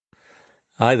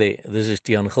Hi there, this is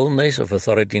holiness of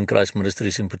Authority in Christ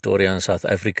Ministries in Pretoria in South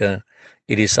Africa.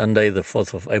 It is Sunday, the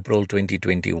 4th of April,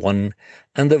 2021,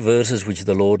 and the verses which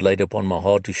the Lord laid upon my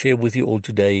heart to share with you all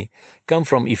today come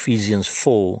from Ephesians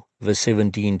 4, verse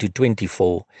 17 to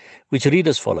 24, which read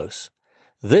as follows.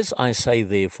 This I say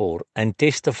therefore, and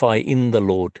testify in the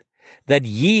Lord, that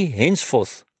ye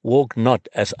henceforth walk not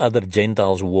as other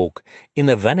Gentiles walk, in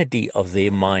the vanity of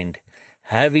their mind,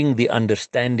 having the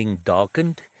understanding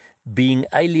darkened, being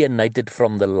alienated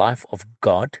from the life of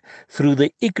God through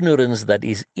the ignorance that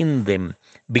is in them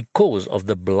because of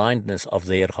the blindness of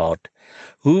their heart,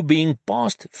 who being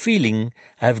past feeling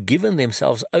have given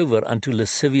themselves over unto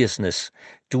lasciviousness,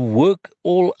 to work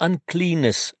all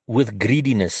uncleanness with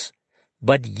greediness.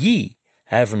 But ye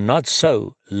have not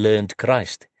so learned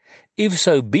Christ. If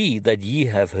so be that ye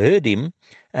have heard him,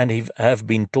 and have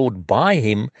been taught by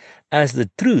him, as the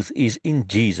truth is in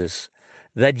Jesus,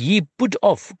 that ye put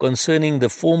off concerning the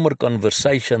former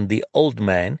conversation the old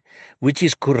man, which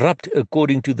is corrupt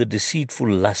according to the deceitful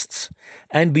lusts,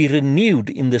 and be renewed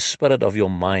in the spirit of your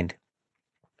mind,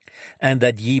 and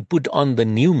that ye put on the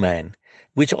new man,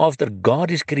 which after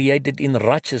God is created in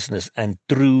righteousness and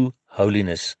true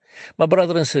holiness. My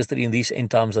brother and sister, in these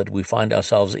end times that we find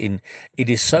ourselves in, it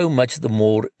is so much the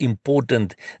more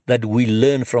important that we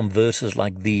learn from verses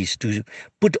like these to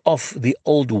put off the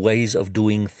old ways of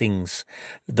doing things,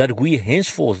 that we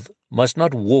henceforth must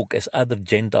not walk as other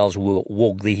Gentiles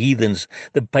walk, the heathens,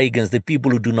 the pagans, the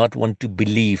people who do not want to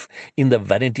believe, in the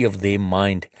vanity of their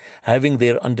mind, having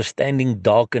their understanding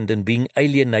darkened and being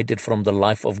alienated from the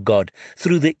life of God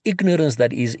through the ignorance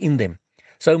that is in them.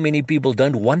 So many people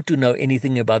don't want to know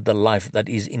anything about the life that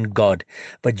is in God.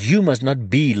 But you must not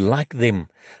be like them,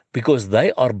 because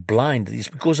they are blind. It's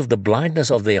because of the blindness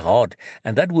of their heart.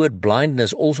 And that word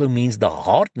blindness also means the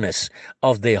hardness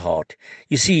of their heart.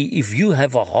 You see, if you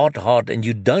have a hard heart and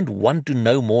you don't want to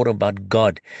know more about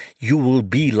God, you will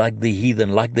be like the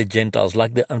heathen, like the Gentiles,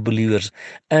 like the unbelievers.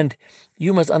 And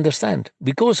you must understand,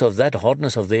 because of that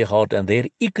hardness of their heart and their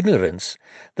ignorance,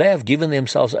 they have given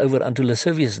themselves over unto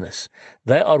lasciviousness.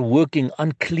 They are working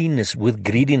uncleanness with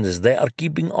greediness. They are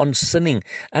keeping on sinning,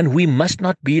 and we must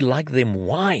not be like them.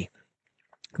 Why?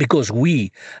 Because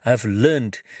we have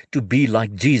learned to be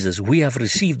like Jesus. We have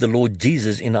received the Lord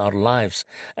Jesus in our lives.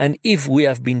 And if we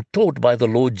have been taught by the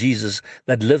Lord Jesus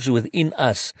that lives within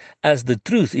us, as the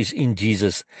truth is in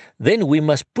Jesus, then we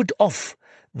must put off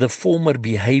the former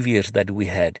behaviors that we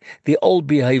had, the old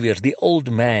behaviors, the old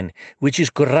man, which is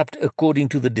corrupt according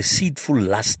to the deceitful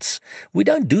lusts. We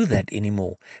don't do that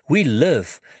anymore. We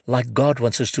live like God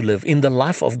wants us to live, in the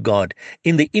life of God,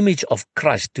 in the image of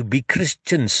Christ, to be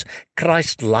Christians,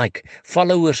 Christ-like,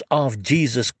 followers of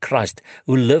Jesus Christ,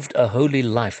 who lived a holy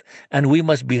life. And we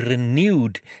must be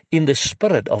renewed in the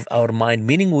spirit of our mind,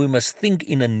 meaning we must think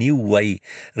in a new way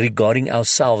regarding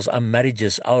ourselves, our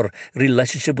marriages, our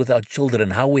relationship with our children,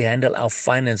 how we handle our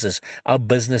finances, our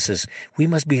businesses. We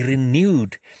must be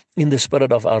renewed in the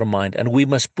spirit of our mind, and we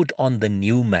must put on the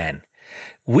new man,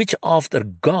 which after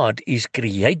God is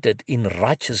created in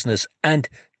righteousness and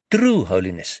true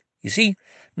holiness. You see,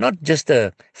 not just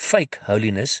a fake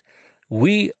holiness.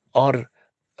 We are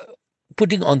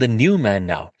putting on the new man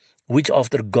now, which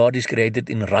after God is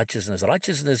created in righteousness.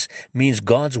 Righteousness means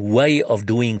God's way of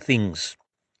doing things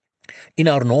in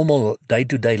our normal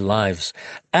day-to-day lives,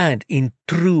 and in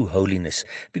true holiness.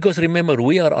 Because remember,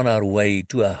 we are on our way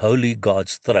to a holy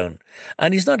God's throne.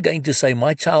 And he's not going to say,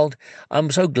 my child,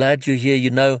 I'm so glad you're here.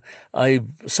 You know, I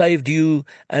saved you,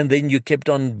 and then you kept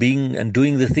on being and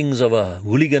doing the things of a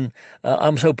hooligan.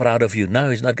 I'm so proud of you. No,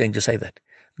 he's not going to say that.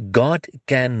 God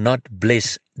cannot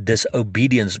bless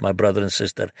disobedience, my brother and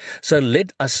sister. So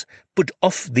let us put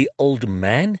off the old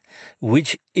man,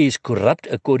 which is corrupt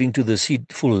according to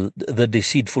the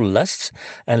deceitful lusts,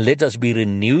 and let us be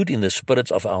renewed in the spirits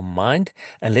of our mind,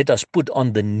 and let us put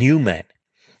on the new man,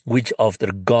 which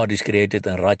after God is created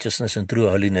in righteousness and true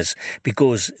holiness,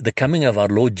 because the coming of our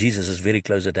Lord Jesus is very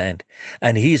close at hand,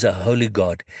 and he is a holy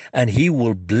God, and he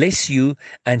will bless you,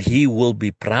 and he will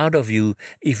be proud of you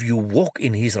if you walk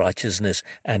in his righteousness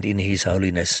and in his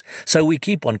holiness. So we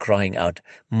keep on crying out,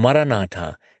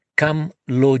 Maranatha, come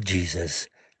Lord Jesus.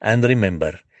 And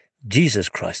remember, Jesus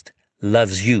Christ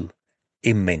loves you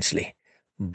immensely.